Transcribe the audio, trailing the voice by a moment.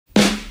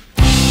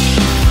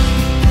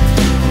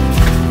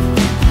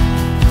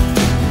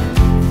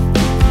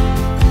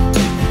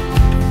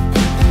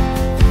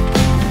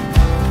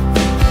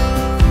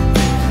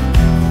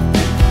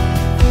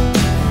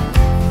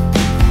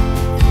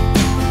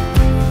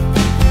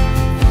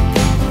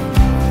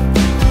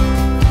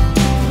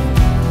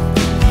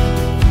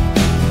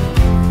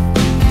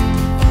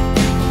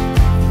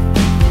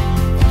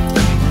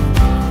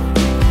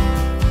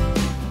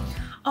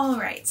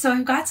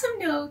I've got some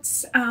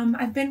notes.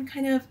 I've been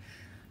kind of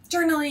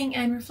journaling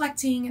and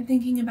reflecting and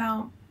thinking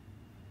about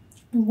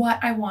what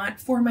I want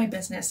for my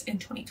business in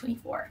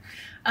 2024.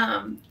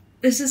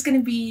 This is going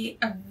to be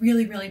a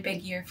really, really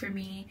big year for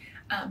me.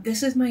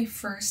 This is my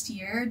first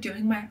year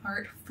doing my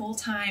art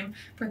full-time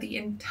for the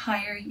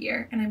entire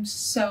year, and I'm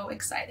so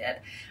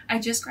excited. I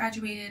just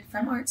graduated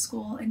from art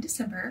school in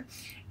December,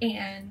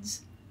 and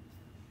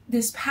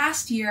this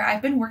past year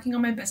I've been working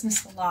on my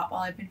business a lot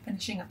while I've been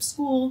finishing up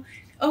school.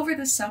 Over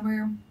the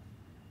summer,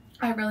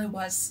 I really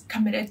was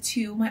committed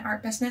to my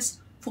art business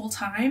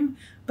full-time,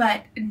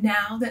 but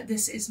now that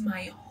this is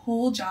my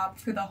whole job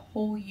for the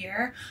whole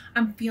year,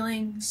 I'm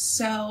feeling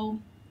so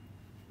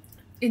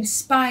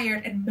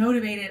inspired and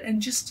motivated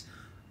and just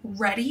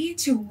ready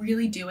to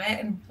really do it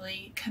and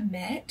really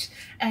commit,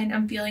 and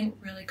I'm feeling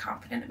really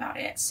confident about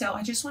it. So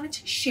I just wanted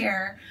to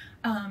share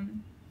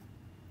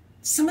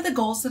some of the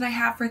goals that I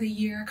have for the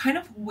year, kind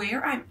of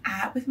where I'm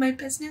at with my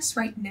business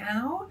right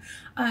now,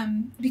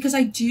 because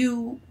I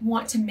do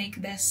want to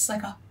make this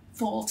like a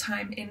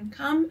full-time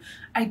income.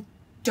 I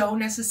don't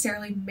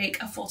necessarily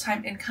make a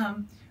full-time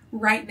income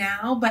right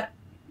now, but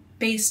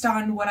based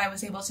on what I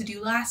was able to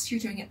do last year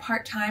doing it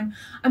part-time,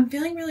 I'm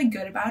feeling really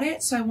good about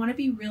it. So I want to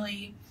be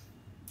really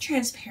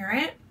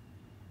transparent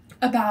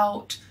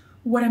about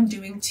what I'm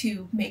doing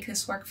to make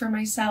this work for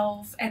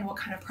myself and what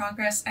kind of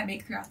progress I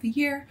make throughout the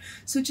year.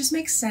 So it just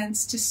makes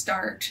sense to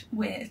start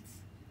with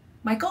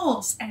my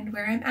goals and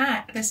where I'm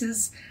at. This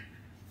is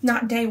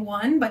not day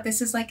one, but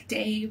this is like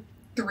day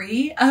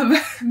 3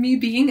 of me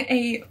being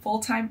a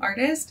full-time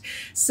artist.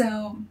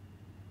 So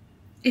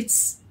it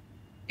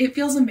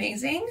feels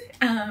amazing.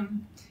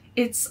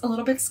 It's a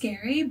little bit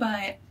scary,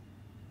 but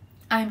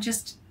I'm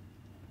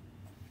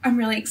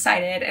really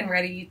excited and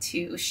ready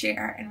to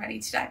share and ready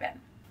to dive in.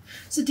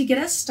 So to get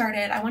us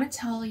started, I want to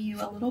tell you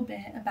a little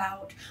bit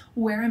about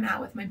where I'm at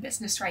with my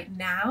business right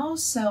now.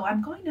 So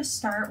I'm going to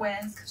start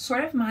with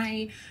sort of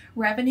my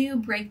revenue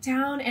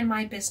breakdown and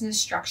my business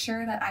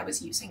structure that I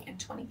was using in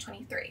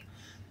 2023.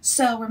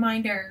 So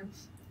reminder,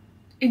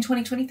 in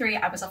 2023,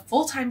 I was a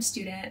full-time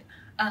student.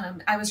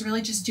 I was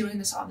really just doing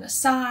this on the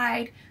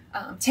side,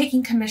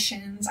 taking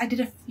commissions. I did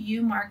a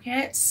few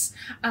markets,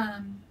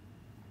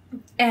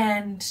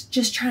 and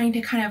just trying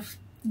to kind of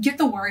get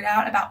the word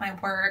out about my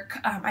work.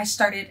 I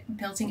started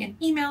building an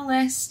email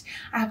list.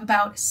 I have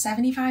about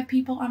 75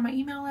 people on my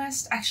email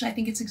list. Actually, I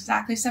think it's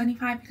exactly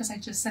 75 because I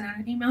just sent out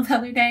an email the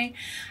other day,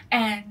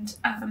 and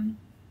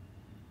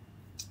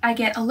I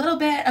get a little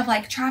bit of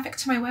like traffic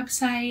to my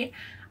website.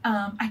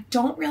 I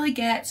don't really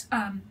get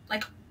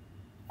like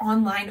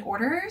online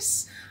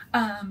orders.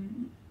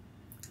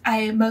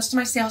 Most of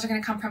my sales are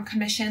going to come from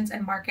commissions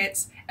and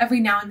markets. Every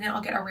now and then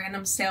I'll get a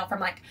random sale from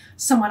like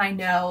someone I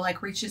know,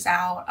 like reaches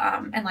out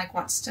and like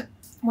wants to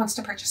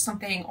purchase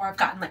something, or I've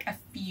gotten like a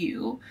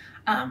few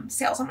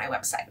sales on my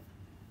website.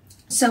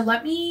 So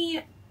let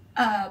me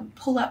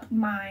pull up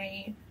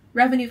my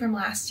revenue from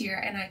last year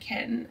and I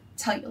can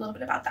tell you a little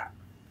bit about that.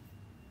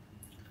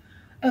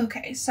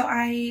 Okay, so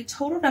I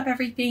totaled up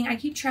everything. I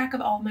keep track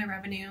of all my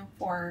revenue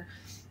for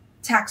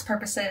tax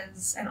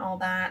purposes and all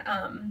that.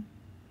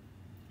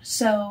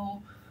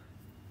 So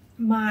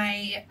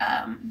my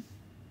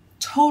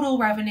total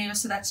revenue,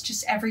 so that's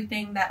just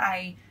everything that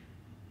I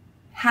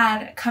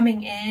had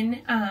coming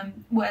in,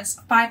 was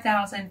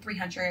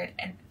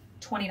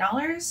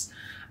 $5,320.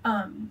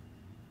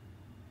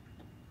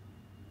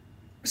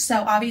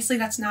 So obviously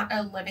that's not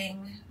a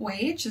living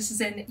wage. This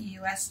is in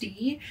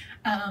USD.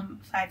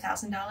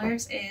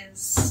 $5,000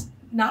 is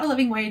not a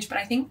living wage, but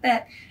I think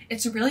that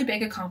it's a really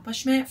big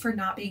accomplishment for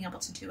not being able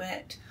to do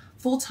it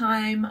full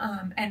time.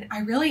 And I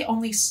really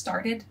only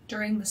started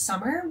during the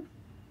summer.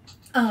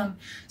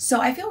 So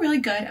I feel really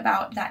good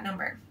about that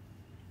number.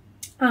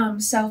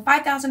 So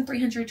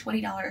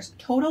 $5,320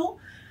 total.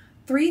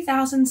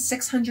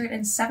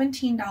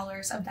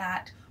 $3,617 of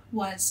that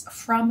was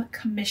from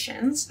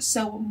commissions.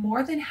 So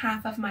more than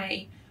half of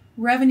my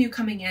revenue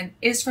coming in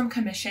is from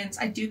commissions.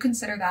 I do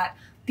consider that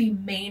the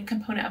main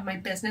component of my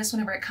business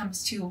whenever it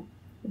comes to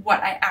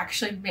what I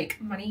actually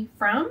make money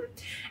from.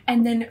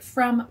 And then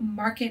from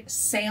market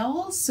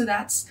sales, so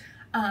that's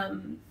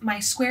my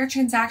Square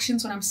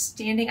transactions when I'm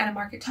standing at a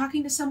market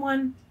talking to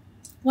someone,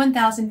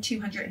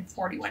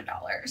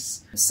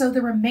 $1,241. So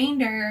the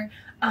remainder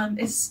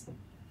is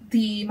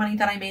the money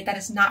that I made that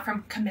is not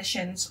from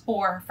commissions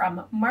or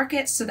from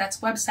markets. So that's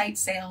website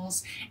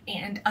sales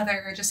and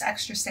other just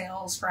extra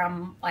sales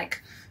from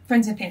like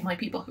friends and family,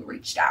 people who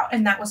reached out.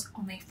 And that was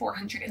only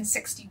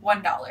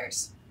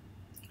 $461.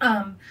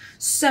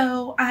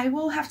 So I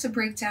will have to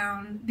break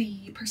down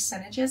the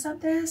percentages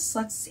of this.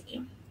 Let's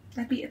see.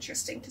 That'd be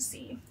interesting to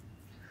see.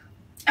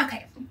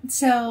 Okay,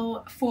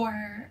 so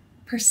for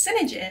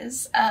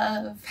percentages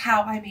of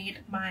how I made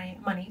my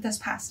money this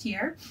past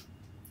year,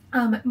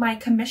 my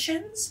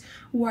commissions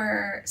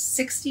were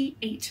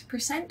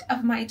 68%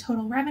 of my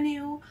total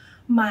revenue.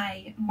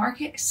 My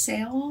market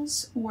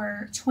sales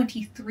were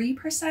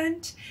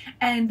 23%,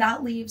 and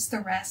that leaves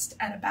the rest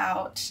at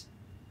about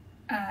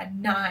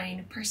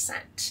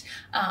 9%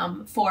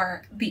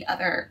 for the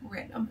other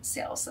random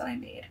sales that I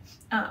made.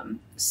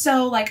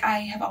 So like I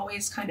have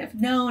always kind of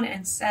known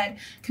and said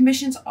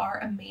commissions are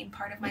a main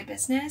part of my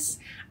business,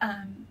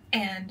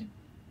 and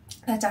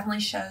that definitely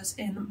shows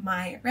in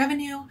my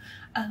revenue,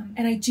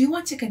 and I do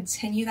want to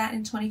continue that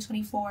in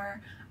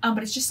 2024,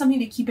 but it's just something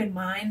to keep in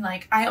mind.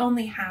 Like I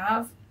only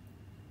have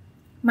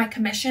my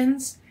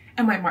commissions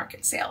and my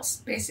market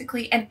sales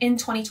basically, and in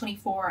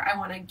 2024 I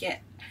want to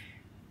get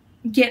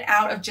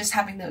out of just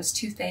having those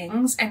two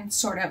things and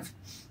sort of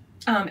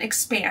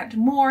expand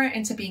more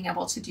into being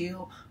able to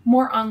do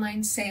more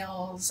online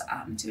sales,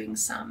 doing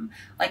some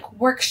like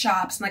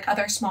workshops and like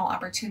other small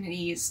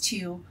opportunities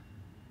to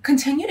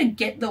continue to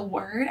get the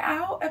word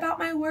out about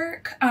my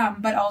work,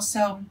 but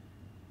also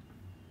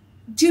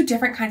do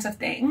different kinds of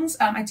things.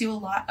 I do a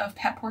lot of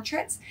pet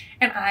portraits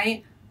and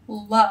I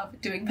love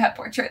doing pet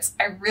portraits.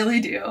 I really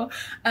do.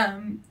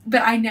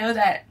 But I know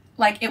that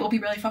like it will be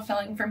really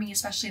fulfilling for me,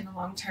 especially in the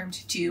long term,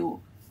 to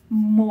do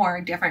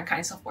more different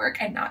kinds of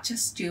work and not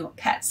just do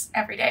pets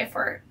every day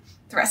for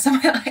the rest of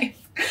my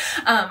life.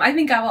 I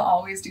think I will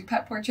always do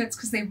pet portraits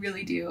because they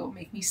really do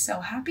make me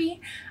so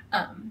happy.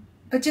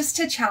 But just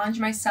to challenge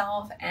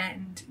myself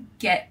and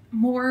get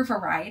more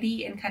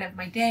variety in kind of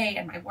my day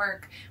and my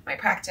work, my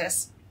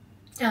practice,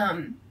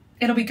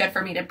 it'll be good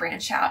for me to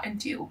branch out and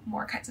do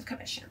more kinds of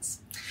commissions.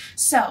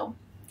 So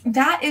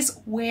that is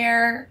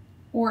where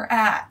we're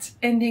at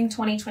ending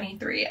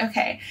 2023.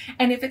 Okay.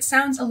 And if it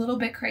sounds a little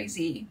bit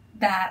crazy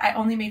that I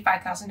only made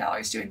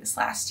 $5,000 doing this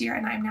last year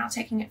and I'm now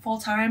taking it full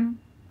time,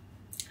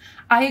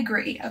 I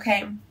agree.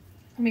 Okay.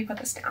 Let me put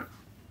this down.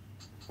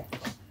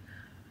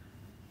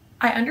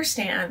 I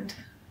understand.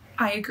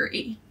 I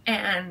agree.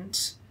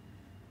 And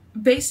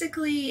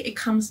basically it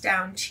comes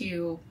down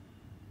to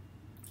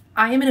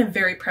I am in a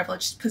very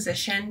privileged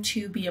position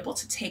to be able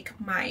to take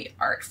my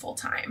art full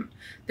time.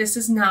 This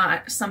is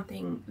not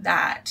something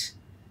that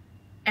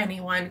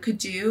anyone could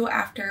do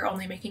after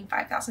only making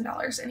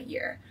 $5,000 in a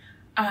year.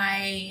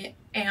 I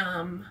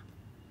am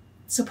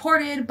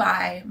supported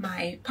by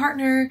my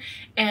partner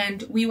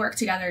and we work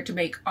together to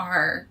make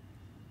our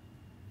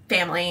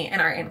family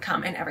and our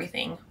income and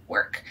everything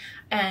work.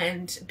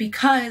 And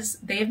because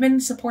they've been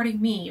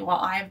supporting me while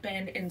I've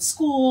been in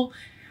school,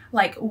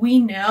 like we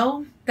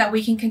know that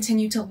we can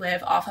continue to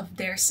live off of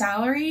their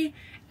salary,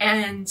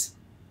 and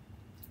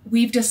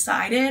we've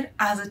decided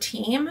as a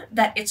team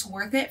that it's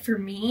worth it for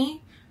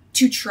me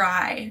to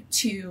try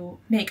to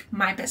make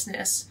my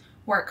business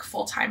work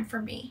full time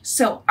for me.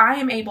 So I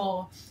am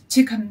able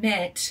to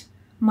commit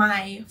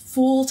my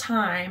full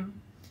time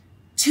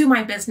to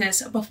my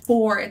business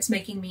before it's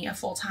making me a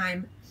full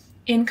time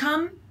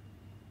income,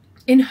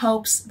 in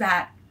hopes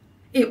that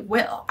it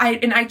will.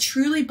 I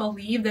truly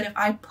believe that if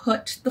I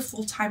put the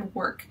full-time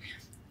work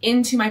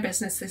into my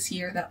business this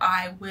year, that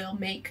I will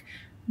make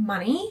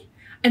money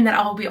and that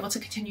I will be able to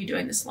continue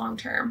doing this long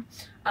term.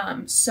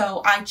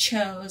 So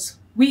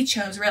we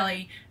chose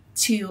really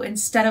to,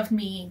 instead of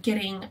me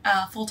getting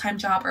a full-time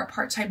job or a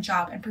part-time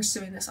job and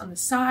pursuing this on the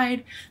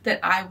side,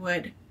 that I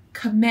would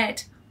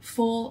commit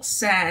full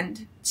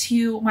send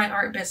to my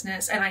art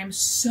business. And I am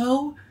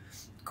so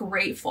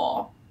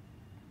grateful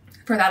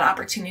for that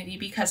opportunity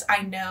because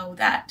I know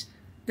that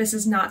this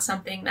is not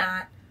something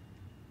that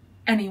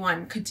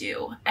anyone could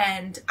do.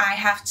 And I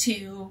have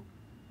to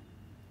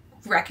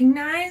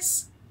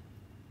recognize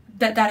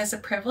that that is a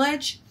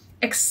privilege,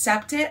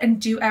 accept it,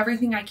 and do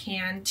everything I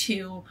can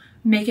to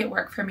make it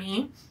work for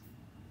me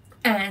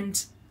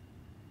and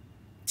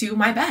do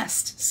my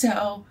best.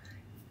 So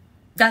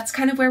that's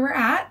kind of where we're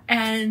at.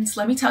 And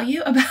let me tell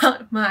you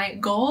about my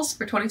goals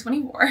for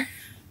 2024.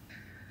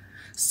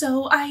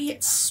 So I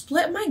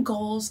split my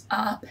goals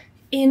up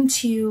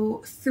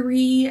into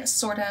three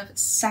sort of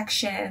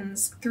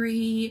sections,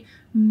 three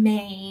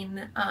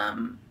main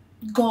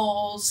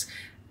goals,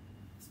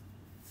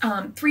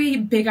 three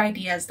big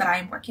ideas that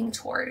I'm working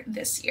toward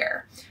this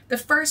year. The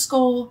first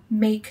goal,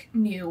 make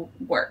new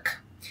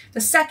work.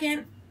 The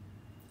second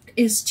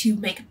is to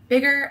make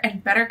bigger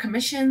and better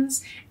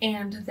commissions.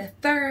 And the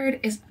third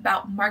is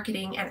about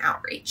marketing and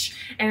outreach.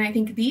 And I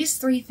think these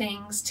three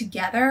things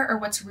together are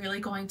what's really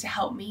going to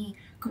help me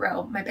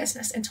grow my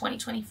business in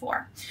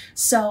 2024.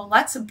 So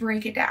let's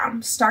break it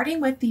down,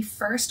 starting with the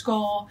first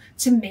goal,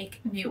 to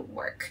make new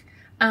work.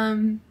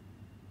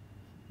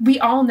 We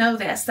all know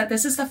that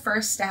this is the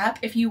first step.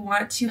 If you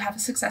want to have a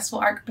successful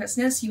art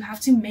business, you have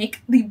to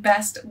make the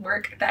best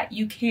work that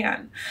you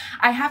can.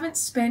 I haven't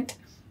spent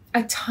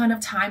a ton of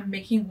time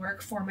making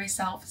work for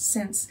myself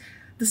since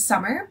the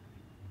summer,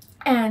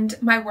 and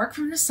my work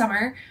from the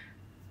summer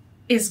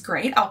is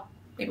great.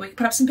 Maybe we can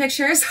put up some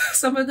pictures,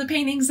 some of the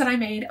paintings that I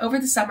made over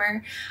the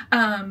summer.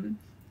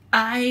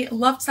 I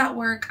loved that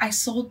work. I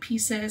sold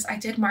pieces, I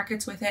did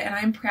markets with it, and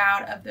I'm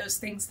proud of those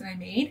things that I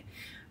made.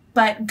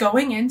 But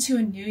going into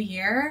a new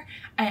year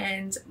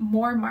and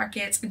more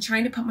markets and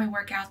trying to put my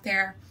work out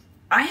there,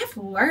 I have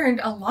learned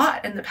a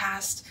lot in the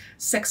past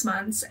 6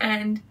 months,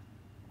 and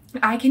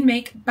I can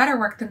make better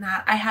work than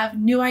that. I have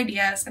new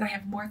ideas and I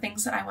have more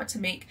things that I want to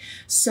make.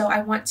 So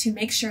I want to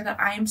make sure that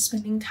I am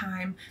spending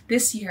time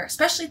this year,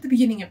 especially at the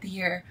beginning of the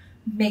year,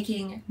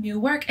 making new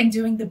work and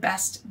doing the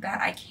best that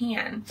I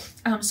can,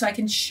 so I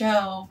can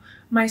show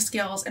my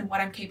skills and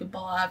what I'm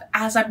capable of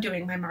as I'm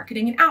doing my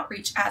marketing and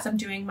outreach, as I'm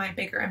doing my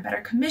bigger and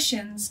better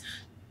commissions.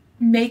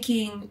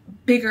 Making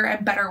bigger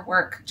and better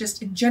work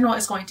just in general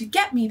is going to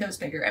get me those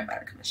bigger and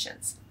better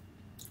commissions.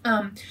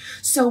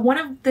 So one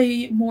of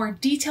the more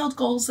detailed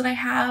goals that I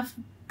have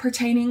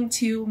pertaining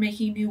to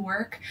making new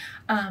work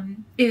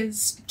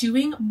is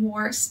doing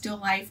more still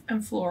life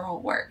and floral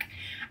work.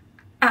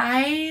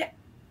 I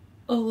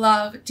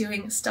love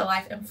doing still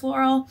life and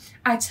floral.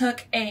 I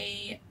took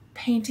a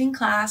painting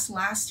class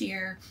last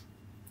year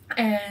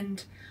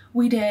and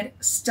we did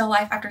still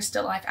life after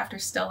still life after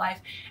still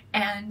life,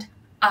 and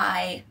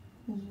I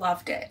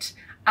loved it.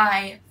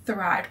 I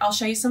thrived. I'll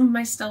show you some of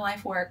my still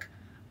life work.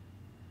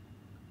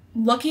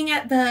 Looking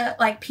at the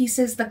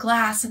pieces, the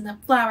glass and the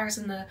flowers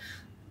and the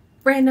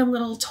random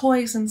little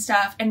toys and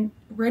stuff, and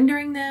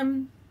rendering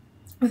them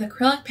with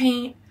acrylic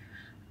paint.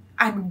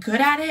 I'm good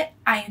at it.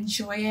 I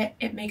enjoy it.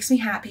 It makes me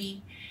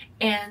happy.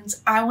 And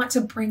I want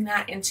to bring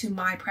that into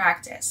my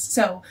practice.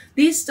 So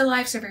these still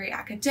lifes are very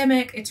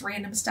academic. It's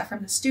random stuff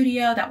from the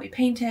studio that we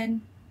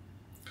painted.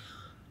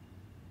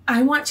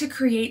 I want to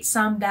create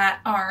some that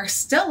are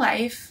still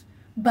life,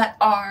 but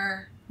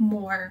are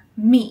more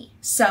me.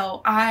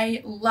 So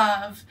I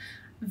love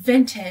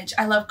vintage.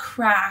 I love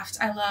craft.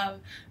 I love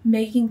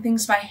making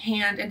things by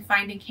hand and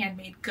finding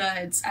handmade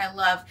goods. I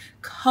love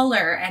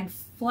color and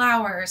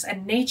flowers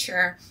and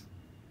nature.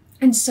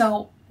 And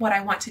so what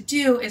I want to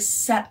do is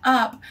set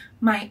up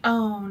my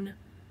own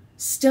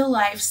still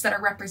lifes that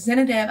are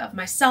representative of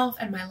myself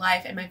and my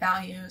life and my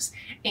values,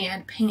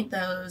 and paint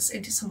those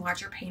into some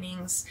larger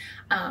paintings.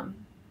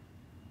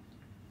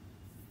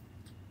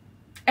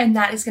 And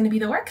that is going to be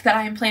the work that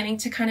I am planning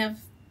to kind of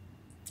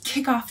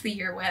kick off the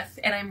year with,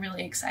 and I'm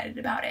really excited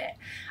about it.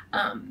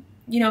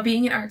 You know,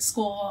 being in art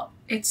school,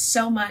 it's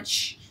so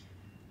much,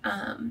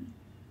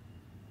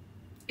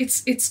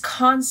 it's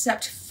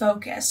concept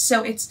focused.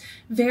 So it's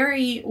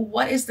very,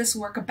 what is this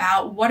work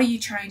about? What are you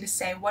trying to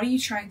say? What are you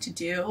trying to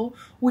do?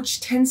 Which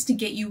tends to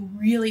get you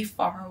really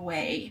far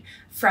away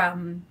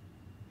from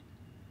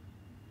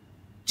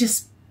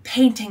just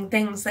painting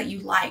things that you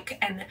like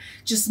and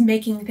just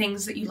making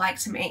things that you like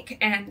to make.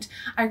 And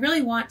I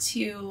really want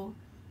to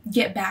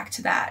get back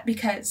to that,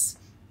 because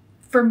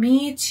for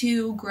me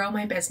to grow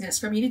my business,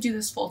 for me to do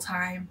this full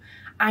time,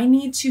 I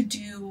need to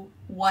do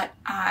what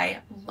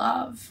I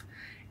love.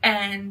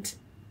 And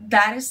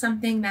that is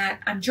something that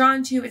I'm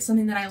drawn to. It's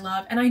something that I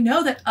love. And I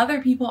know that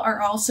other people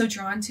are also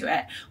drawn to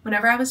it.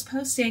 Whenever I was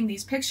posting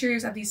these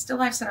pictures of these still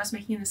lifes that I was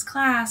making in this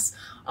class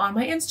on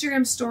my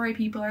Instagram story,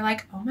 people are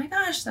like, oh my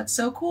gosh, that's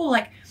so cool.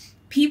 Like,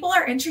 people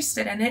are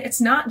interested in it.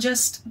 It's not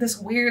just this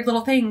weird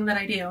little thing that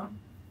I do.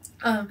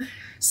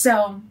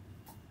 So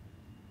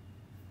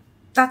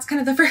that's kind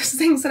of the first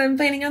things that I'm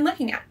planning on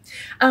looking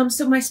at.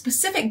 So my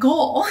specific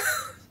goal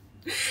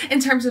in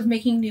terms of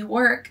making new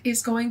work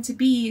is going to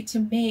be to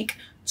make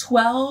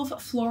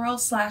 12 floral /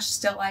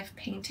 still life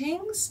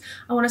paintings.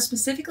 I want to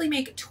specifically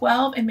make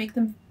 12 and make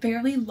them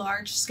fairly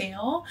large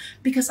scale,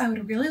 because I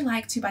would really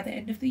like to, by the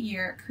end of the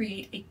year,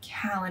 create a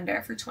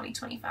calendar for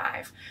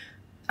 2025.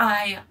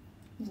 I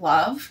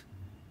love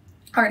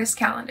artist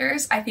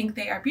calendars. I think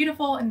they are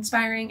beautiful and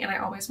inspiring, and I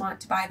always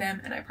want to buy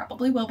them, and I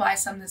probably will buy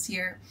some this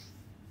year.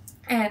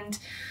 And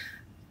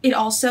it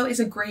also is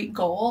a great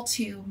goal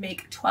to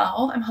make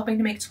 12. I'm hoping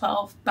to make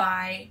 12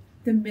 by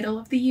the middle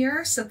of the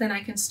year, so then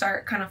I can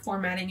start kind of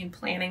formatting and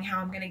planning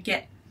how I'm going to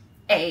get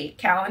a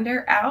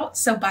calendar out.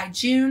 So by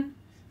June,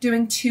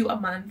 doing 2 a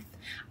month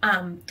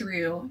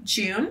through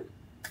June.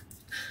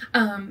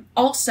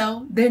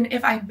 Also, then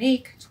if I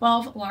make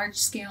 12 large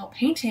scale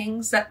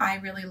paintings that I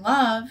really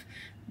love,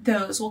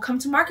 those will come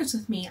to markets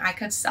with me. I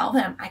could sell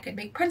them. I could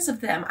make prints of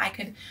them. I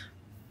could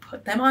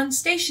put them on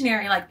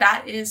stationery. Like,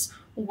 that is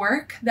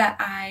work that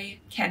I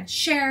can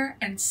share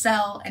and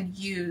sell and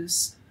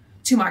use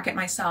to market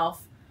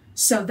myself.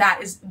 So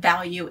that is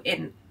value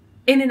in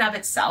and of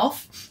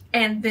itself.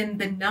 And then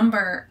the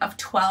number of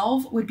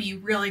 12 would be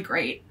really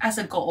great as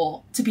a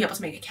goal to be able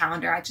to make a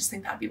calendar. I just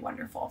think that'd be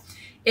wonderful.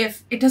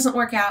 If it doesn't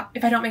work out,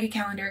 if I don't make a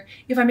calendar,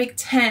 if I make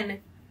 10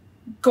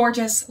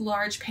 gorgeous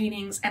large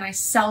paintings and I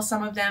sell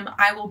some of them,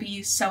 I will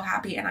be so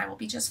happy and I will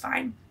be just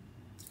fine.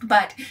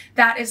 But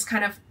that is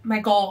kind of my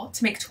goal,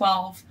 to make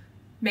 12,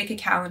 make a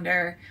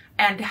calendar,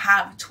 and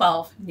have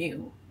 12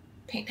 new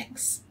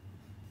paintings.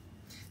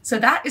 So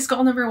that is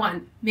goal number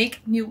 1,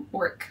 make new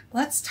work.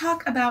 Let's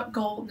talk about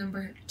goal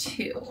number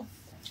 2.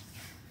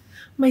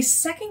 My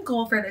second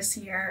goal for this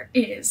year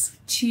is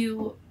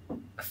to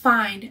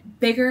find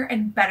bigger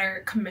and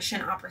better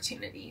commission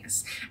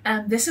opportunities.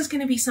 This is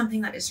going to be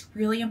something that is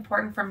really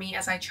important for me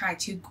as I try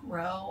to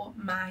grow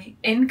my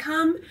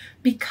income,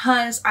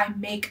 because I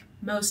make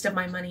most of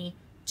my money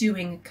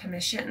doing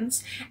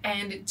commissions,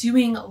 and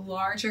doing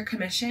larger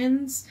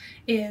commissions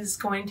is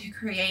going to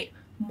create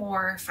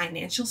more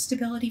financial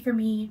stability for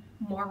me,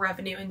 more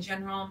revenue in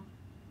general.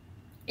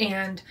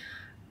 And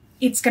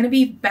it's going to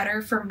be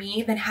better for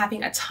me than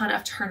having a ton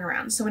of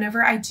turnarounds. So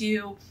whenever I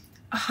do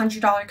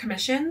 $100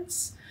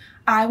 commissions,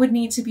 I would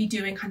need to be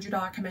doing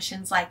 $100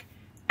 commissions like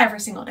every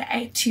single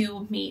day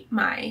to meet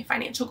my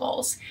financial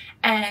goals.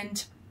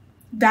 And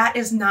that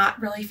is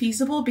not really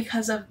feasible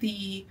because of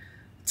the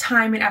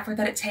time and effort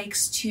that it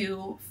takes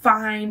to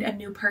find a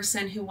new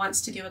person who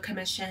wants to do a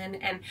commission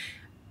and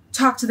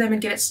talk to them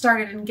and get it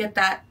started and get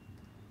that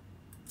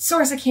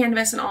source a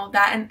canvas and all of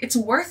that. And it's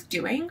worth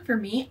doing for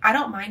me. I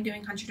don't mind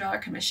doing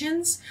 $100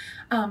 commissions.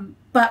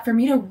 But for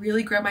me to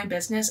really grow my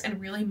business and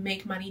really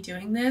make money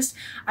doing this,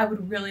 I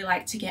would really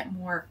like to get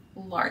more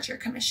larger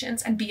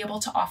commissions and be able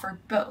to offer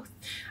both.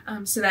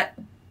 So that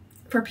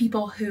for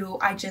people who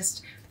I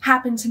just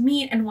happen to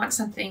meet and want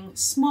something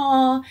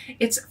small,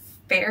 it's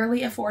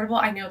fairly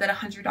affordable. I know that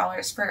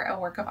 $100 for a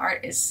work of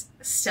art is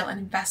still an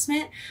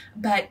investment,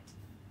 but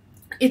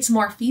it's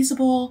more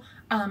feasible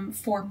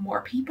for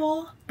more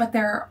people. But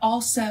there are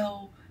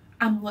also,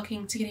 I'm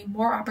looking to getting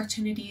more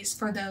opportunities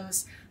for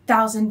those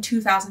 $1,000,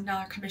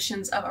 $2,000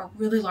 commissions of a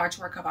really large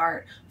work of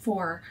art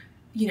for,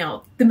 you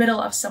know, the middle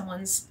of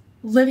someone's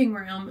living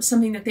room,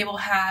 something that they will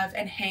have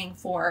and hang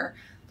for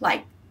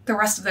like the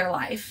rest of their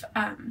life.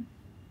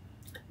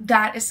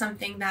 That is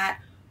something that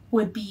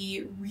would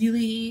be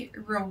really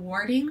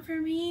rewarding for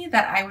me,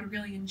 that I would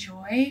really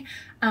enjoy,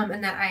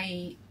 and that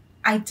I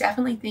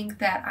definitely think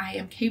that I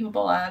am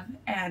capable of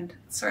and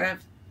sort of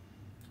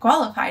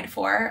qualified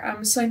for.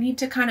 So I need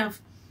to kind of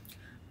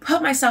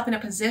put myself in a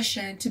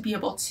position to be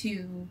able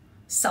to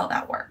sell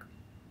that work.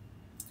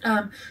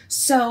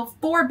 So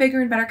for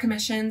bigger and better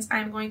commissions,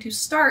 I'm going to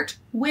start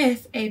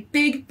with a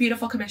big,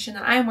 beautiful commission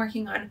that I am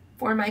working on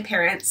for my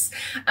parents,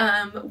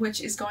 which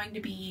is going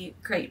to be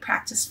great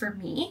practice for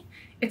me.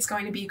 It's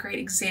going to be a great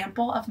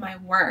example of my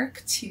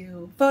work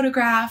to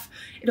photograph.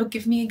 It'll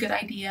give me a good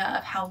idea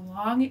of how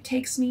long it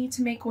takes me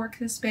to make work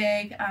this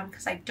big,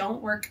 because I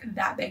don't work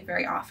that big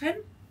very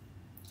often.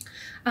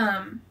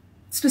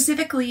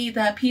 Specifically,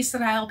 the piece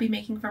that I'll be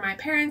making for my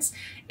parents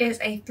is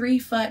a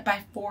 3-foot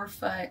by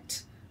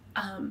 4-foot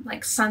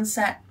like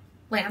sunset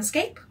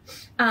landscape.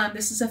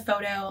 This is a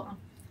photo, I'll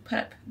put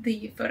up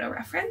the photo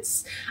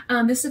reference.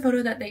 This is a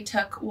photo that they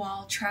took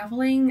while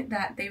traveling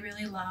that they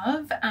really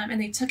love,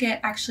 and they took it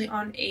actually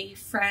on a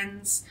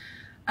friend's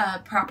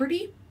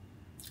property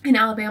in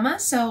Alabama.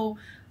 So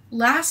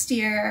last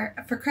year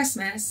for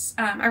Christmas,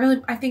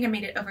 I think I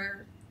made it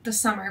over the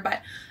summer,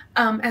 but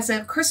as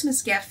a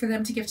Christmas gift for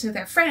them to give to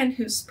their friend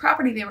whose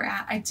property they were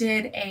at, I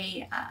did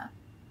a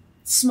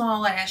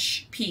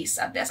smallish piece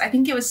of this. I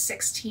think it was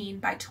 16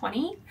 by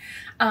 20.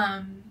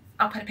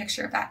 I'll put a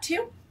picture of that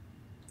too.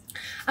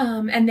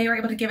 And they were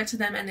able to give it to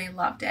them and they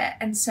loved it.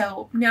 And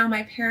so now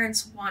my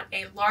parents want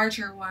a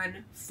larger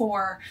one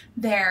for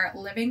their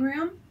living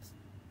room,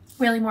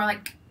 really more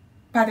like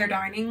by their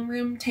dining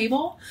room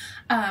table.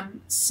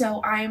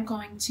 So I am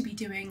going to be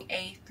doing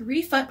a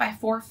 3-foot by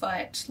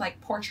 4-foot like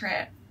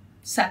portrait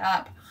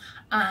setup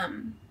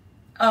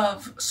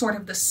of sort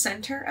of the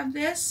center of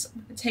this.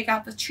 I'm gonna take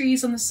out the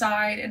trees on the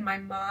side, and my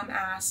mom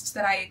asked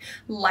that I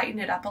lighten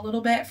it up a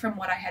little bit from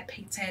what I had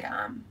painted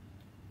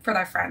for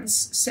their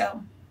friends.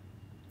 So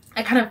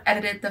I kind of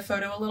edited the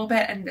photo a little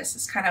bit, and this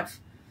is kind of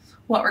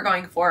what we're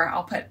going for.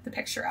 I'll put the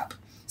picture up.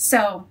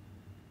 So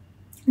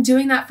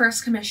doing that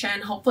first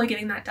commission, hopefully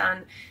getting that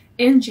done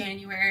in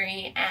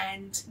January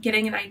and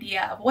getting an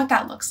idea of what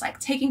that looks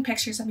like, taking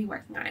pictures of me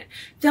working on it,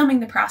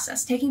 filming the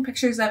process, taking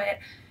pictures of it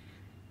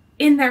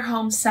in their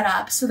home set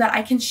up so that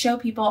I can show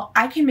people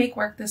I can make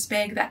work this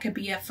big that could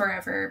be a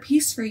forever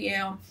piece for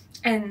you.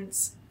 And,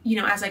 you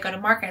know, as I go to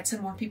markets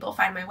and more people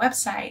find my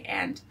website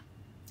and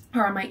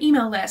or on my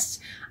email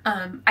list,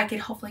 I could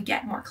hopefully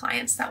get more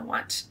clients that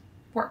want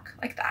work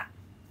like that.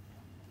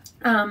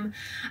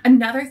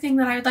 Another thing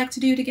that I would like to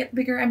do to get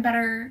bigger and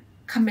better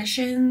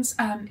commissions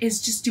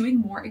is just doing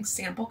more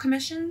example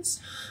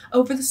commissions.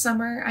 Over the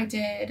summer, I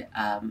did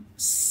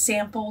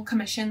sample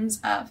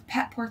commissions of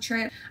pet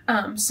portrait.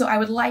 So I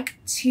would like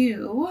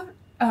to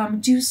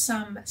do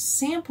some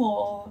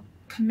sample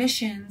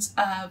commissions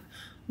of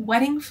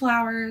wedding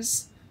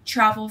flowers,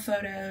 travel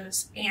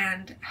photos,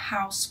 and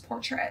house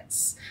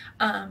portraits.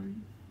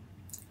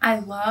 I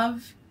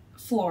love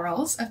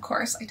florals, of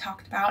course, I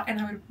talked about,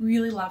 and I would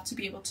really love to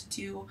be able to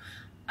do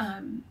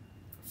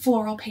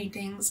floral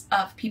paintings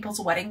of people's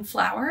wedding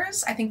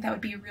flowers. I think that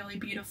would be a really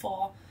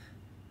beautiful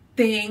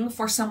thing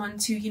for someone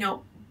to, you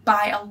know,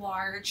 buy a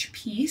large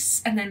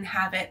piece and then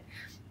have it,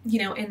 you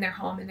know, in their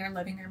home, in their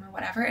living room or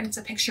whatever, and it's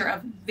a picture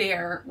of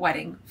their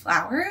wedding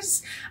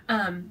flowers.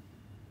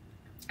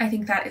 I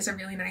think that is a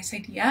really nice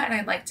idea, and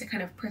I'd like to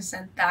kind of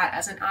present that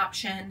as an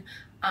option.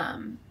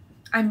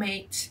 I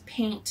might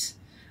paint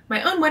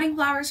my own wedding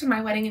flowers for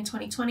my wedding in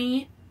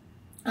 2020.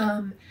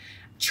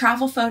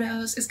 Travel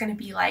photos is going to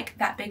be like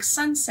that big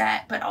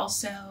sunset, but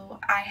also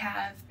I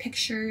have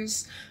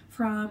pictures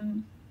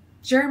from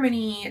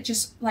Germany,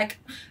 just like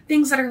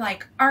things that are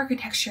like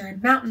architecture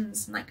and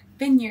mountains and like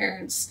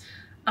vineyards,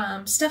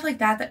 stuff like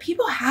that, that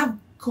people have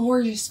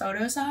gorgeous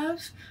photos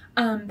of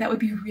that would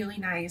be really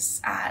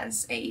nice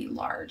as a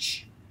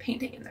large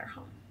painting in their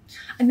home.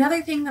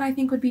 Another thing that I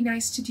think would be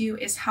nice to do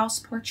is house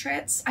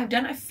portraits. I've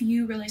done a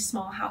few really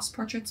small house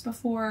portraits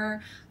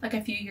before, like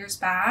a few years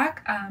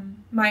back.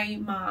 My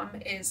mom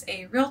is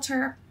a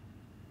realtor.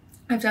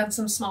 I've done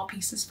some small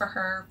pieces for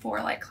her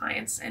for like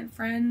clients and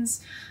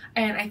friends,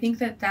 and I think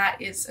that that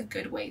is a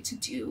good way to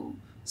do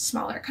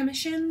smaller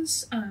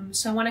commissions.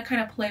 So I want to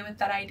kind of play with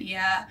that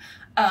idea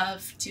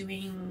of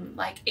doing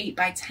like 8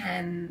 by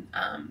 10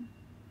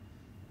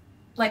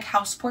 like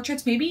house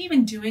portraits, maybe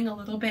even doing a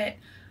little bit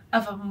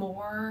of a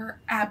more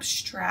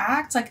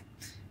abstract, like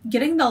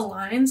getting the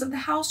lines of the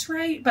house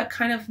right, but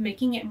kind of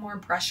making it more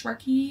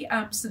brushworky,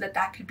 so that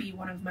that could be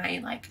one of my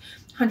like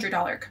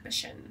 $100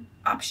 commission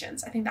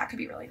options. I think that could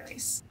be really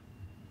nice.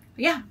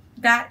 But yeah,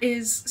 that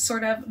is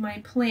sort of my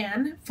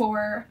plan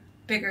for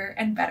bigger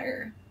and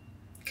better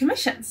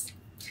commissions.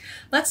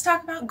 Let's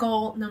talk about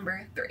goal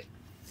number 3.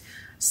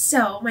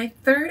 So my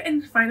third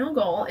and final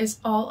goal is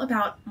all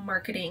about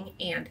marketing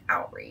and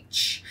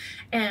outreach.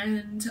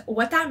 And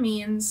what that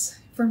means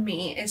for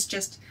me is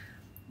just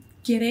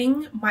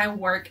getting my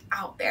work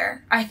out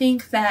there. I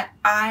think that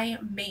I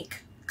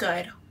make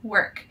good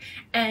work,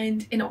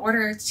 and in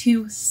order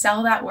to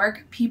sell that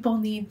work, people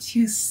need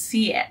to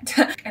see it.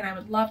 And I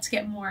would love to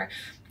get more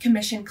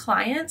commission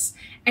clients,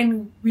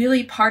 and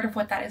really part of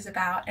what that is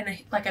about, and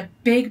like a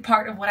big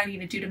part of what I need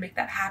to do to make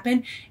that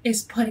happen,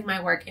 is putting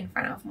my work in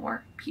front of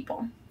more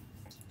people.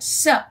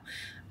 So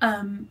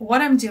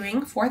what I'm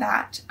doing for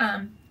that,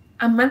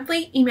 a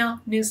monthly email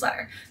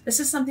newsletter. This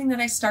is something that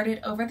I started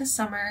over the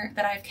summer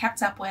that I've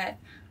kept up with.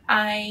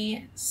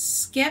 I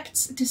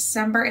skipped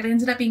December. It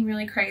ended up being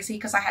really crazy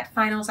because I had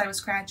finals. I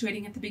was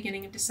graduating at the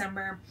beginning of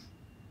December,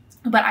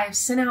 but I've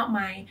sent out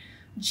my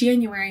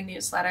January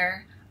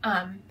newsletter,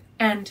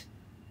 and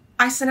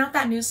I sent out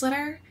that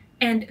newsletter,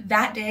 and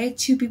that day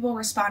 2 people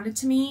responded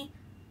to me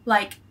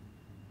like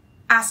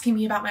asking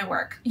me about my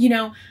work. You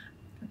know,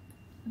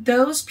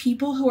 those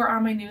people who are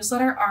on my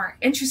newsletter are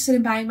interested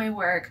in buying my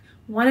work,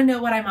 want to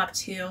know what I'm up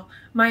to.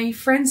 My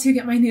friends who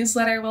get my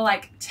newsletter will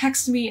like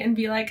text me and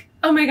be like,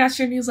 oh my gosh,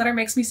 your newsletter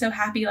makes me so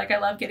happy. Like, I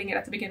love getting it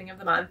at the beginning of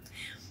the month.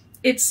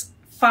 It's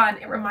fun.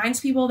 It reminds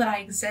people that I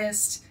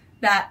exist,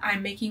 that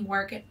I'm making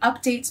work. It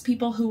updates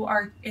people who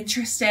are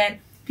interested,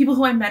 people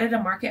who I met at a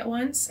market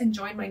once and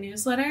joined my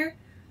newsletter.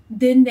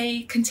 Then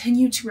they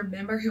continue to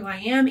remember who I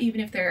am, even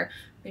if they're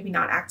maybe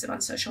not active on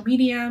social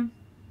media,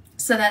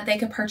 so that they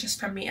could purchase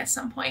from me at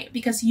some point.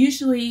 Because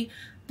usually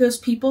those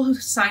people who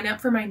sign up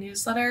for my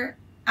newsletter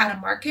at a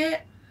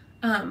market,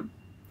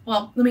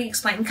 well, let me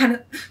explain kind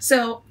of.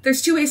 So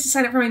there's 2 ways to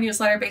sign up for my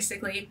newsletter,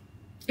 basically.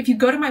 If you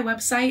go to my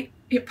website,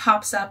 it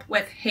pops up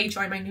with, hey,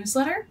 join my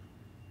newsletter,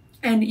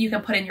 and you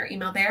can put in your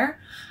email there.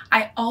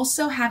 I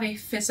also have a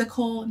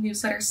physical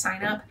newsletter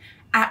sign up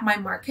at my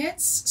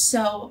markets.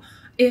 So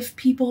if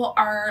people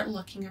are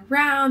looking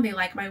around, they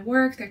like my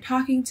work, they're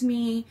talking to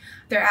me,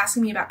 they're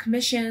asking me about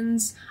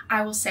commissions,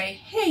 I will say,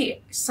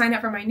 hey, sign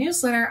up for my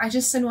newsletter. I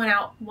just send one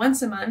out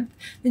once a month.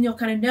 Then you'll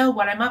kind of know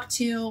what I'm up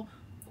to,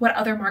 what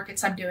other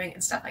markets I'm doing,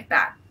 and stuff like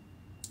that.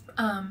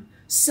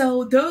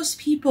 So those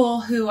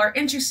people who are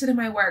interested in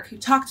my work, who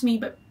talk to me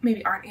but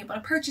maybe aren't able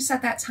to purchase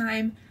at that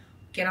time,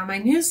 get on my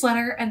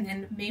newsletter, and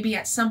then maybe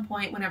at some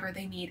point whenever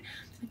they need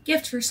a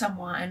gift for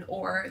someone,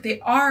 or they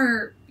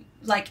are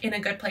like in a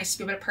good place to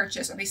be able to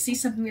purchase, or they see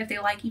something that they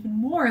like even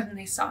more than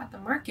they saw at the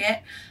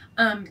market,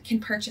 can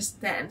purchase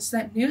then. So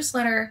that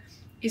newsletter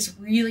is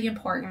really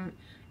important.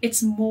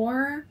 It's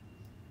more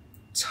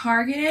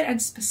targeted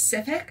and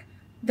specific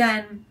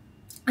than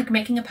like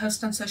making a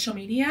post on social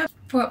media.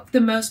 For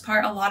the most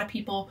part, a lot of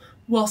people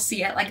will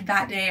see it like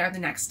that day or the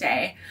next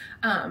day.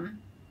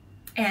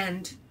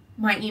 And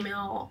my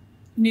email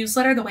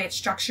newsletter, the way it's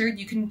structured,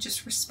 you can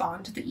just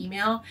respond to the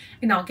email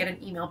and I'll get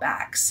an email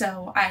back.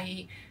 So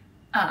I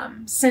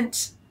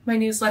sent my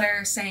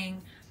newsletter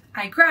saying,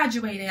 I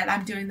graduated,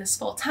 I'm doing this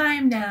full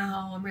time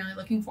now, I'm really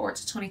looking forward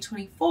to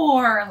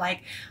 2024,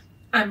 like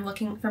I'm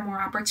looking for more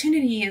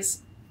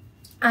opportunities.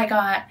 I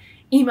got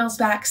emails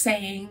back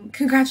saying,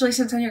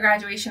 congratulations on your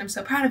graduation, I'm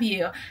so proud of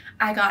you.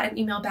 I got an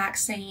email back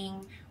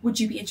saying,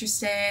 would you be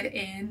interested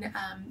in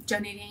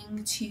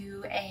donating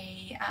to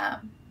a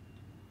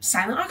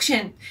silent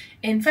auction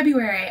in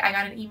February? I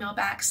got an email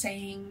back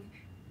saying,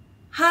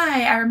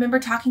 hi, I remember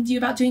talking to you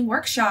about doing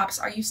workshops.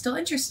 Are you still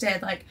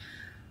interested? Like,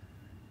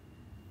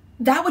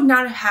 that would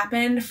not have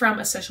happened from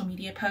a social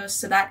media post.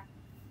 So that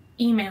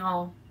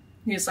email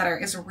newsletter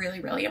is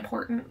really, really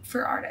important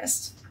for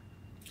artists.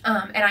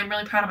 And I'm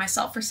really proud of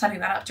myself for setting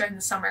that up during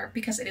the summer,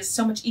 because it is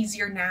so much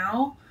easier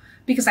now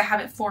because I have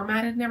it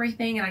formatted and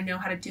everything and I know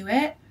how to do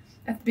it.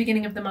 At the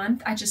beginning of the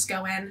month, I just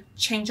go in,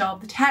 change all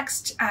the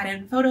text, add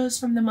in photos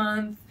from the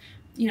month,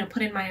 you know,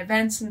 put in my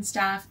events and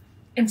stuff,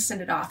 and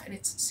send it off, and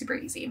it's super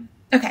easy.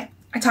 Okay,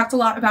 I talked a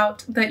lot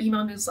about the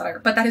email newsletter,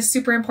 but that is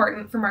super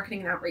important for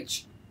marketing and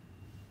outreach.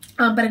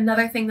 But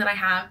another thing that I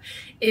have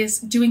is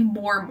doing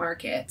more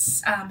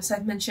markets. So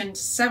I've mentioned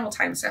several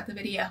times throughout the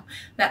video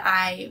that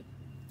I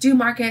do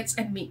markets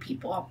and meet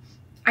people.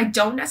 I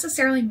don't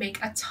necessarily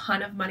make a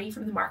ton of money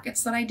from the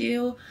markets that I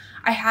do.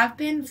 I have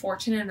been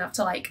fortunate enough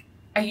to like,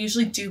 I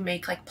usually do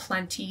make like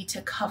plenty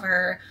to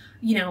cover,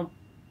 you know,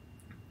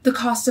 the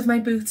cost of my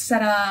booth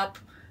setup,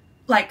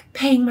 like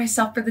paying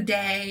myself for the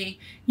day,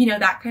 you know,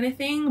 that kind of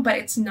thing. But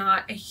it's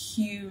not a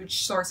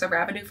huge source of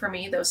revenue for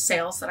me, those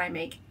sales that I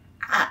make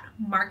at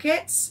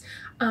markets.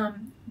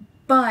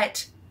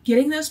 But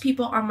getting those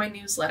people on my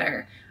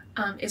newsletter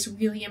is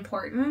really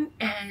important,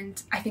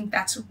 and I think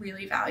that's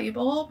really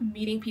valuable.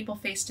 Meeting people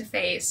face to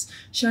face,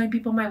 showing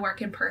people my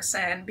work in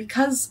person,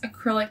 because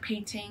acrylic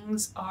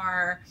paintings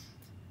are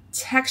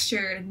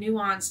textured and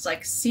nuanced,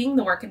 like seeing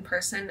the work in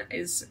person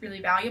is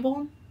really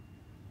valuable.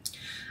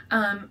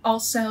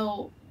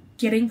 Also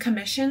getting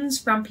commissions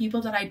from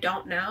people that I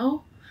don't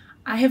know.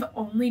 I have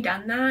only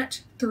done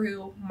that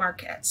through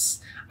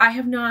markets. I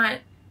have not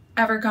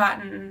ever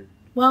gotten,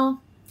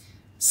 well,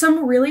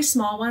 some really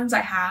small ones I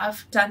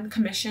have done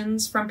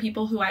commissions from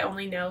people who I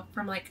only know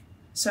from like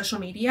social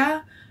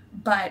media,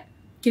 but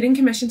getting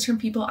commissions from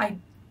people I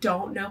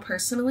don't know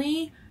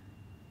personally,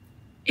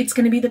 it's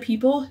going to be the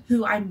people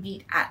who I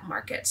meet at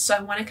markets. So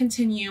I want to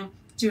continue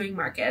doing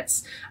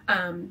markets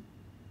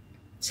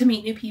to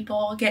meet new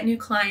people, get new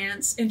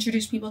clients,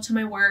 introduce people to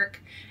my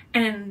work,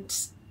 and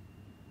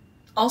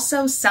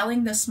also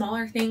selling the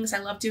smaller things. I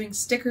love doing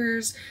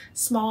stickers,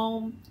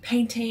 small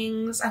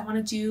paintings. I want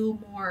to do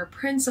more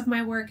prints of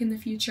my work in the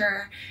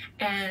future.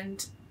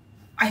 And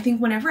I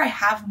think whenever I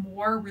have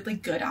more really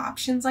good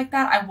options like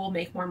that, I will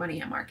make more money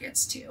at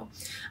markets too.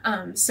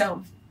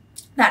 So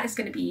that is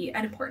going to be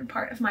an important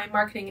part of my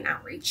marketing and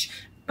outreach,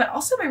 but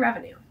also my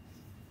revenue.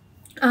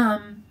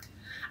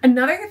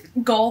 Another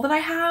goal that I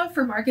have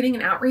for marketing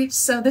and outreach,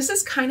 so this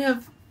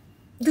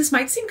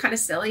might seem kind of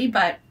silly,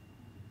 but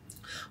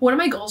one of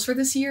my goals for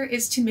this year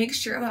is to make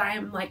sure that I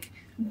am like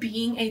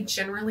being a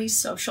generally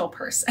social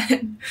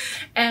person.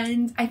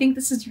 And I think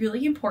this is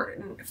really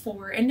important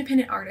for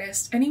independent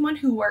artists, anyone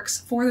who works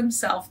for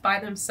themselves, by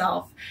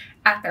themselves,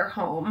 at their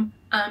home.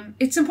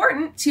 It's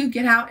important to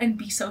get out and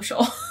be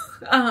social.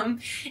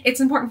 It's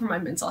important for my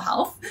mental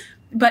health,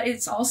 but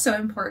it's also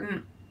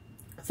important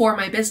for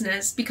my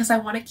business because I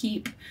want to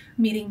keep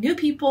meeting new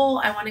people.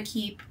 I want to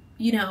keep,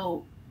 you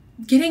know,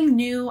 getting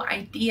new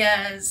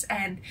ideas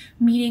and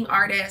meeting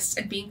artists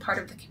and being part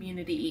of the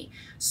community.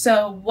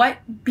 So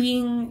what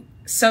being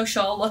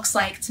social looks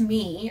like to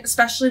me,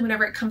 especially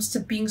whenever it comes to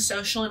being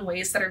social in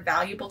ways that are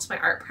valuable to my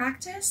art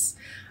practice,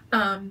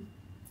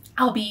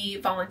 I'll be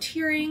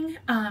volunteering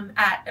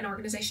at an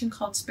organization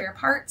called Spare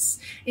Parts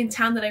in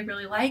town that I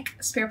really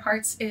like. Spare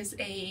Parts is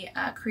a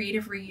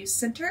creative reuse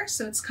center,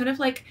 so it's kind of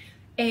like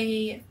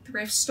a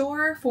thrift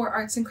store for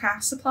arts and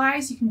crafts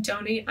supplies. You can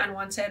donate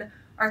unwanted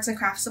arts and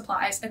crafts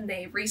supplies and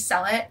they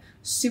resell it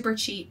super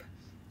cheap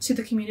to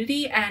the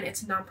community, and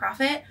it's a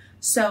nonprofit,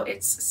 so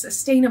it's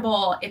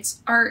sustainable,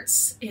 it's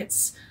arts,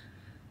 it's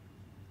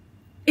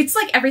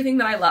like everything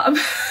that I love.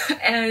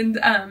 And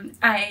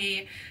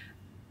I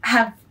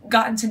have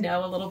gotten to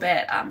know a little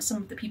bit some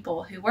of the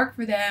people who work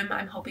for them.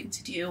 I'm hoping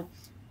to do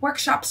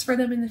workshops for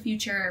them in the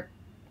future,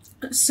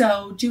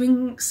 so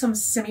doing some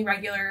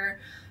semi-regular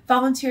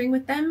volunteering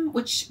with them,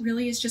 which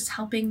really is just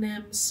helping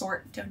them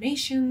sort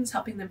donations,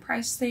 helping them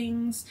price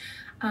things,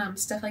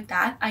 stuff like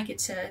that. I get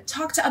to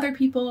talk to other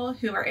people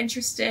who are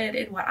interested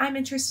in what I'm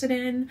interested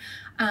in,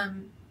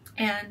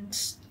 and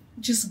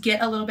just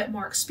get a little bit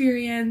more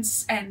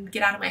experience and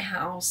get out of my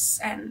house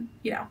and,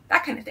 you know,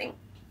 that kind of thing.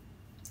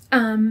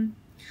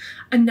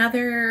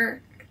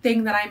 Another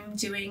thing that I'm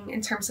doing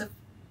in terms of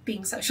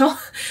being social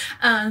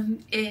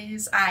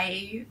is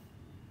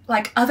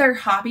like other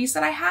hobbies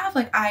that I have,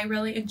 like I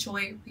really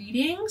enjoy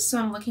reading, so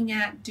I'm looking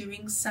at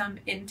doing some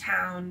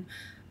in-town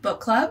book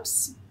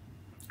clubs,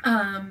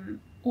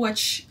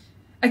 which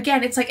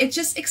again, it's like, it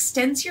just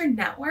extends your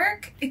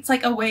network. It's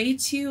like a way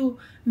to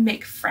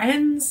make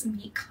friends,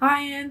 meet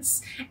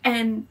clients,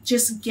 and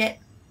just get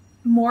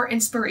more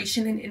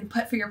inspiration and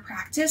input for your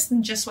practice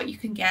than just what you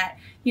can get,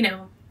 you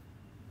know,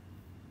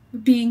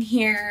 being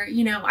here.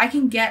 You know, I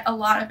can get a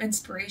lot of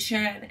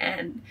inspiration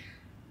and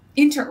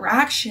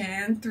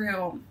interaction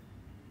through,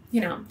 you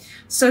know,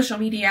 social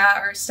media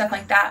or stuff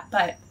like that,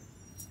 but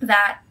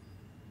that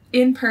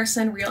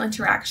in-person real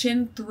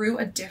interaction through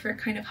a different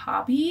kind of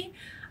hobby,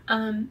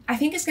 I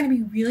think is going to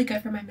be really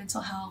good for my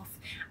mental health,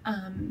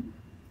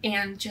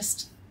 and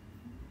just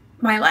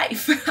my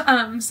life.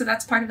 So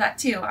that's part of that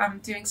too. I'm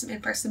doing some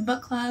in-person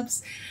book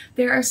clubs.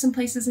 There are some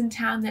places in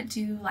town that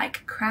do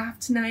like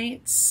craft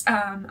nights.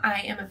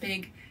 I am a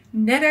big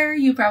knitter.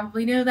 You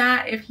probably know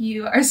that if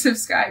you are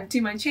subscribed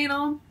to my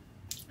channel.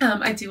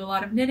 I do a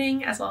lot of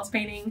knitting as well as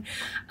painting,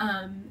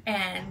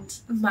 and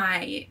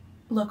my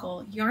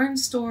local yarn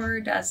store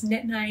does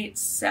knit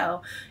nights,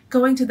 so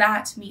going to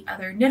that to meet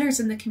other knitters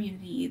in the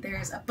community.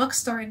 There's a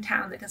bookstore in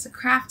town that does a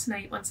craft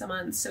night once a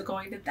month, so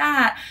going to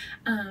that.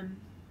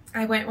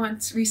 I went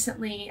once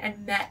recently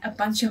and met a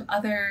bunch of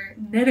other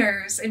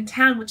knitters in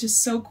town, which is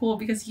so cool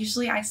because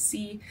usually I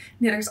see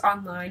knitters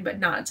online but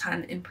not a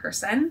ton in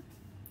person.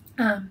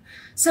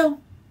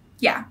 So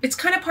yeah, it's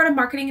kind of part of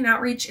marketing and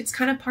outreach. It's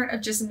kind of part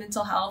of just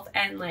mental health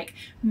and like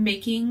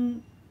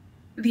making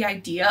the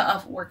idea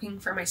of working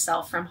for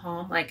myself from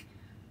home, like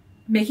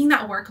making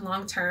that work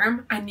long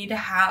term. I need to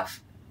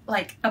have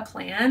like a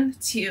plan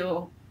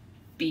to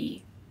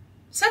be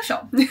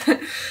social.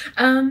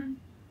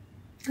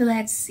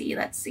 Let's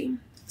see.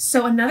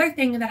 So another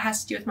thing that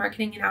has to do with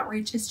marketing and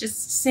outreach is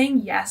just saying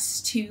yes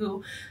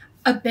to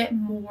a bit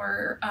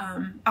more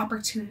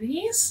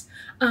opportunities.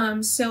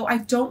 So I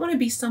don't want to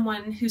be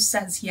someone who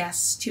says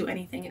yes to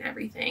anything and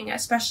everything,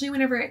 especially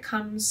whenever it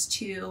comes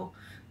to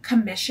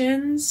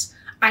commissions.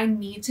 I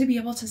need to be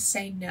able to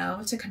say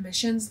no to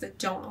commissions that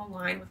don't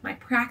align with my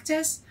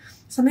practice,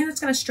 something that's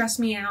going to stress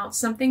me out,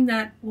 something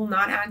that will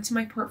not add to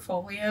my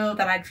portfolio,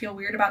 that I'd feel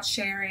weird about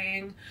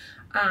sharing,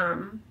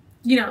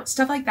 you know,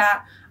 stuff like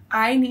that.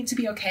 I need to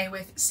be okay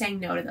with saying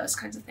no to those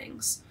kinds of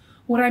things.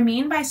 What I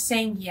mean by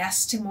saying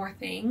yes to more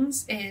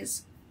things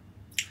is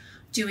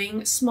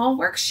doing small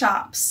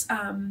workshops,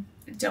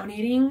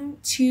 donating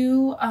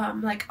to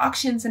like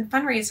auctions and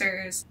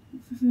fundraisers,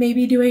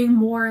 maybe doing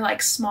more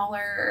like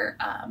smaller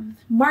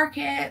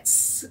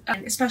markets,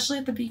 and especially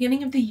at the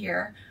beginning of the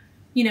year,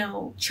 you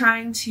know,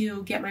 trying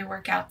to get my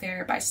work out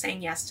there by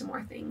saying yes to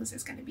more things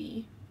is going to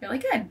be really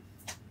good.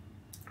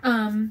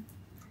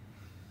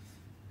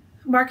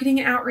 Marketing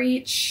and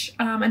outreach,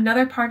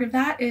 another part of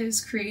that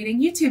is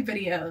creating YouTube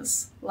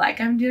videos like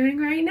I'm doing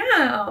right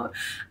now.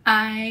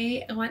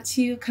 I want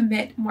to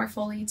commit more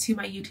fully to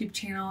my YouTube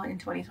channel in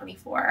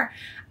 2024.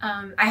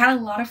 I had a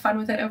lot of fun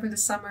with it over the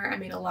summer. I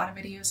made a lot of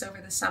videos over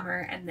the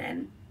summer, and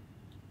then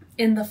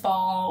in the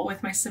fall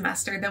with my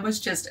semester, there was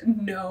just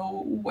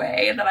no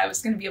way that I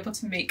was going to be able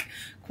to make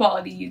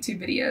quality YouTube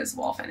videos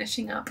while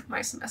finishing up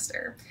my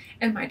semester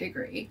and my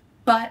degree.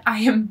 But I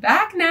am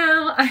back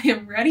now. I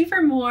am ready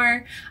for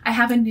more. I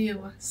have a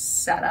new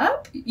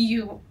setup.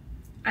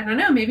 I don't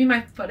know, maybe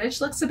my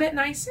footage looks a bit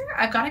nicer.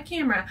 I've got a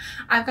camera.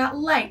 I've got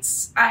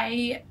lights.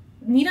 I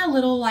need a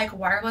little like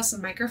wireless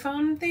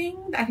microphone thing.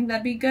 I think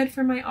that'd be good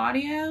for my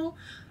audio.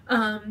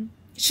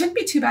 Shouldn't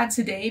be too bad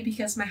today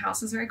because my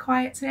house is very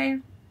quiet today.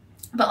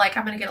 But like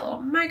I'm gonna get a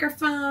little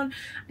microphone.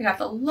 I got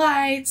the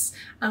lights.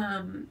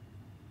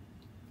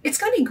 It's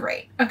gonna be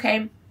great,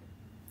 okay?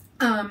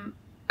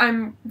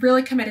 I'm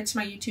really committed to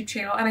my YouTube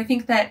channel, and I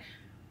think that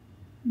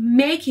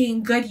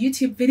making good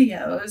YouTube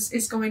videos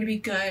is going to be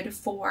good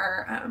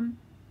for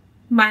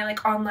my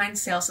like online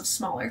sales of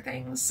smaller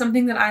things.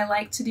 Something that I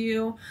like to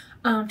do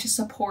to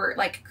support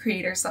like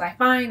creators that I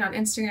find on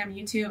Instagram,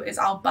 YouTube, is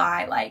I'll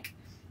buy like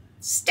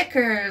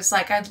stickers.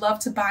 Like I'd love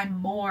to buy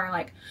more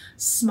like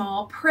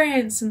small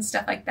prints and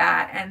stuff like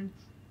that,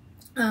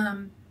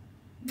 and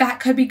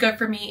that could be good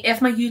for me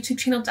if my YouTube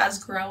channel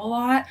does grow a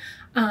lot,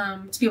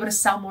 to be able to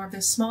sell more of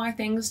those smaller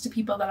things to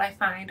people that I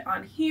find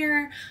on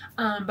here,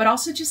 but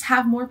also just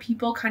have more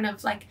people kind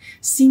of like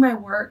see my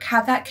work,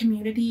 have that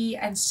community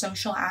and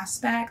social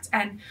aspect,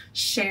 and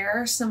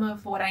share some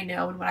of what I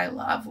know and what I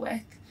love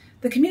with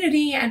the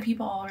community and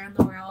people all around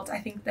the world. I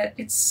think that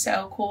it's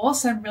so cool.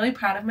 So I'm really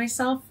proud of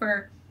myself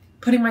for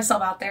putting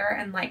myself out there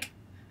and like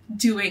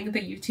doing the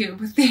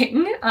YouTube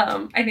thing.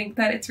 I think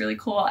that it's really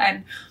cool,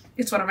 and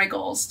it's one of my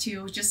goals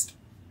to just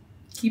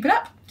keep it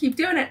up, keep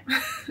doing it.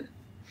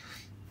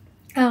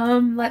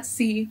 Let's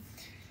see.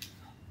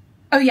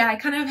 Oh yeah, I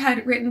kind of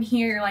had written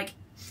here, like,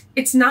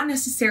 it's not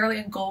necessarily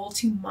a goal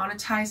to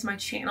monetize my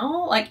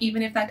channel. Like,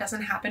 even if that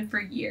doesn't happen for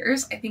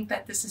years, I think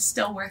that this is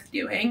still worth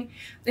doing.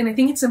 And I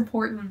think it's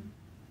important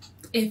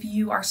if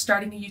you are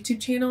starting a YouTube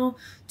channel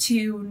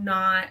to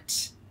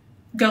not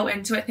go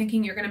into it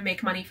thinking you're going to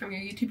make money from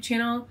your YouTube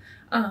channel,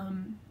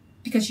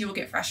 because you will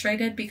get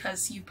frustrated,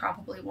 because you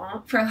probably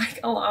won't for like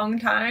a long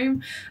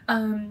time.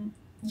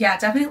 Yeah,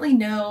 definitely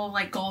no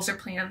like goals or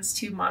plans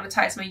to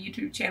monetize my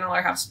YouTube channel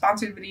or have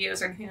sponsored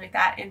videos or anything like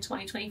that in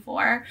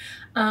 2024.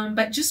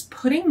 But just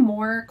putting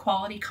more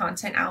quality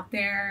content out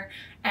there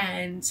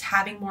and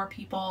having more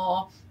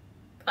people,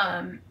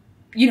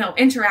 you know,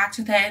 interact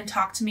with it and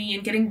talk to me,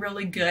 and getting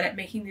really good at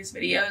making these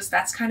videos.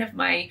 That's kind of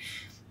my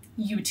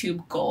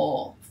YouTube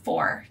goal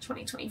for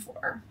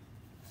 2024.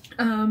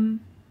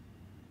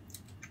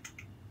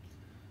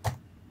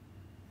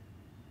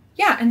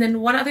 Yeah, and then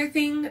one other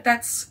thing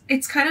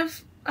it's kind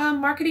of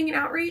marketing and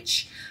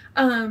outreach,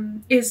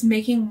 is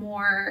making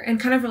more, and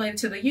kind of related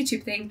to the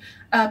YouTube thing,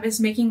 is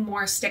making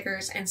more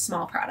stickers and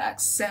small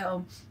products.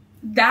 So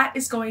that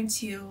is going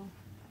to,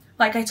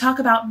 like I talk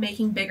about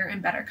making bigger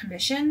and better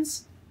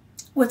commissions.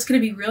 What's going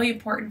to be really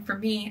important for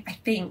me, I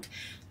think,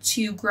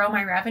 to grow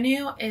my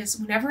revenue is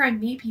whenever I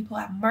meet people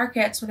at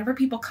markets, whenever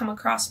people come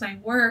across my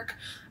work,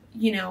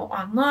 you know,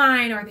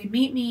 online, or they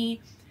meet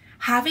me,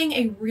 having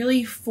a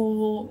really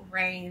full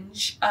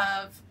range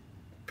of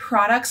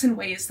products and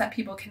ways that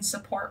people can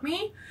support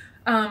me.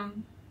 A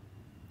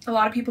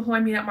lot of people who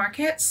I meet at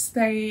markets,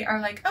 they are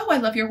like, oh, I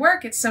love your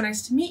work. It's so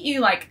nice to meet you.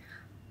 Like,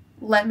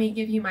 let me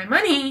give you my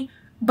money.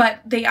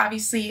 But they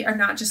obviously are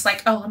not just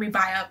like, oh, let me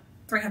buy a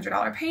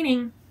 $300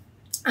 painting.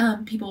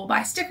 People will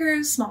buy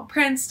stickers, small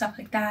prints, stuff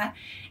like that.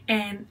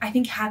 And I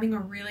think having a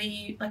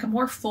really, like, a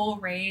more full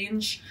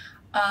range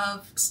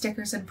of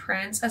stickers and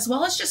prints, as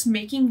well as just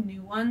making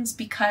new ones,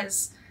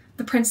 because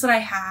the prints that I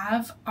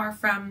have are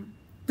from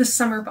the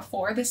summer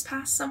before this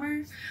past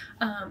summer.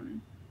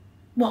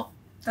 Well,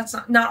 that's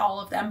not all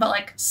of them, but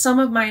like some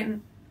of my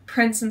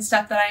prints and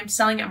stuff that I'm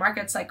selling at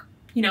markets, like,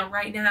 you know,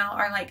 right now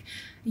are like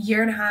a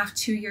year and a half,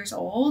 2 years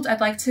old. I'd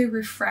like to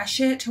refresh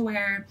it to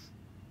where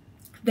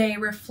they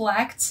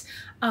reflect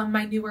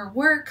my newer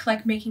work,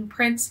 like making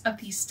prints of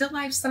these still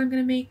lifes that I'm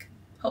going to make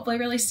hopefully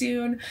really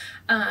soon,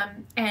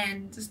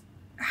 and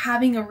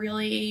having a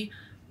really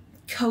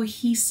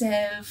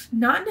cohesive,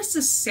 not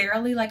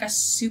necessarily like a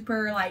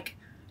super like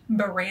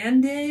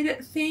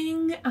branded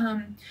thing,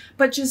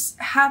 but just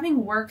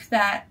having work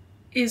that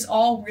is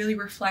all really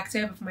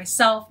reflective of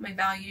myself, my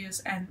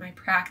values, and my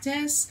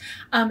practice,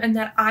 and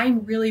that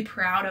I'm really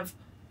proud of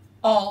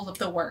all of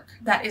the work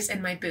that is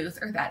in my booth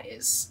or that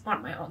is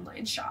on my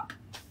online shop.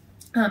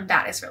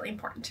 That is really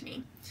important to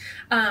me.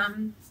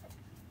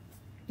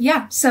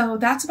 Yeah, so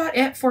that's about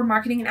it for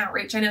marketing and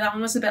outreach. I know that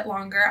one was a bit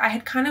longer. I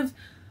had kind of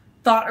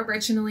thought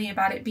originally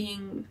about it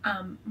being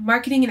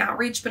marketing and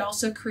outreach, but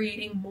also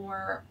creating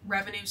more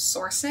revenue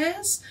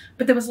sources,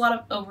 but there was a lot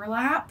of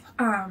overlap.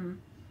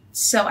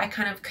 So I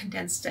kind of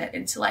condensed it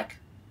into like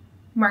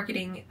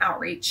marketing,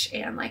 outreach,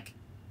 and like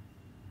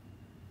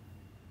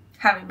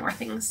having more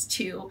things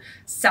to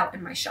sell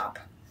in my shop.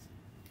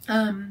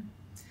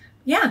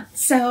 Yeah,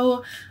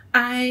 so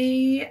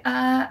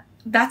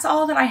that's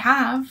all that I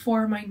have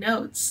for my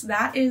notes.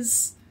 That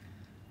is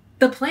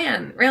the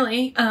plan,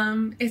 really.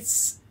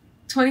 It's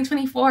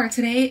 2024.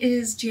 Today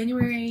is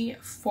January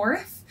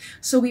 4th.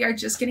 So we are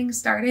just getting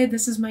started.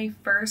 This is my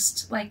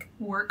first like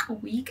work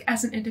week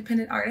as an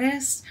independent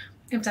artist.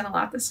 I've done a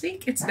lot this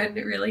week. It's been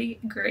really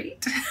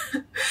great.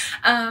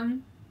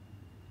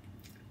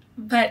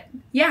 But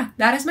yeah,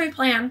 that is my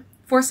plan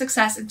for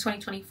success in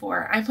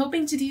 2024. I'm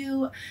hoping to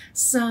do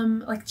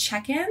some like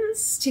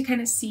check-ins to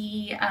kind of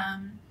see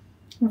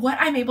what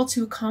I'm able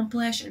to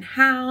accomplish and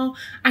how.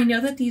 I know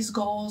that these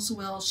goals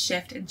will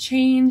shift and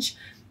change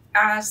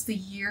as the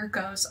year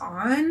goes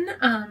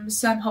on.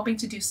 So I'm hoping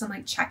to do some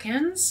like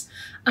check-ins.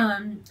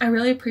 I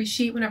really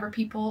appreciate whenever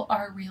people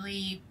are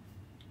really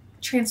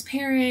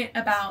transparent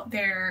about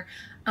their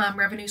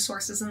revenue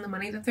sources and the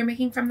money that they're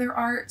making from their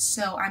art.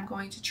 So I'm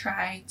going to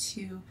try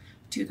to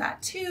do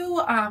that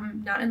too.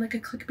 Not in like a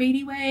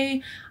clickbaity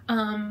way,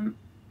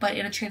 but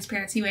in a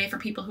transparency way for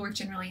people who are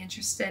generally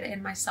interested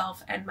in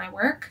myself and my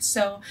work.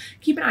 So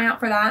keep an eye out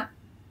for that.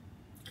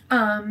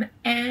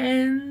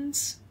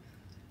 And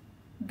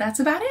that's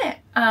about it.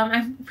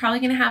 I'm probably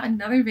going to have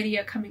another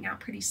video coming out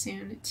pretty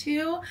soon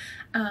too.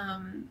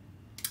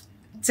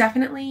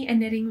 Definitely a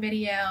knitting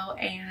video,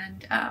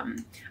 and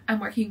I'm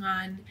working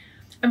on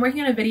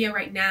a video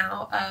right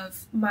now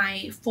of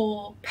my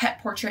full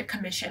pet portrait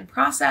commission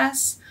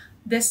process.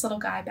 This little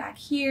guy back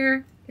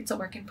here, it's a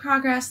work in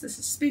progress. This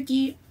is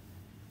Spooky.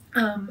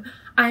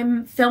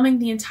 I'm filming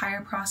the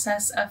entire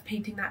process of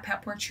painting that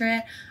pet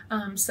portrait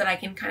so that I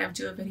can kind of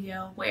do a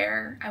video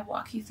where I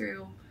walk you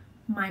through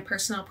my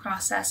personal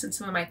process and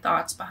some of my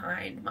thoughts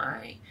behind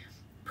my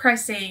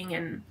pricing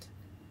and,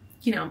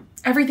 you know,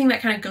 everything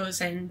that kind of goes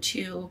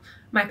into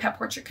my pet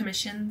portrait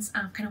commissions,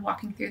 kind of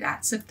walking through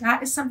that. So if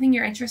that is something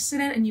you're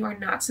interested in and you are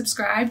not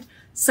subscribed,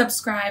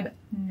 subscribe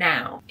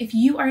now. If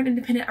you are an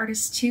independent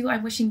artist too,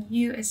 I'm wishing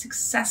you a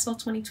successful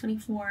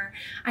 2024.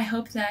 I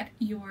hope that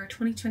your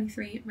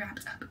 2023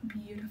 wraps up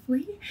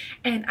beautifully,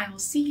 and I will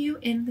see you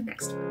in the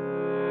next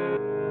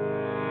one.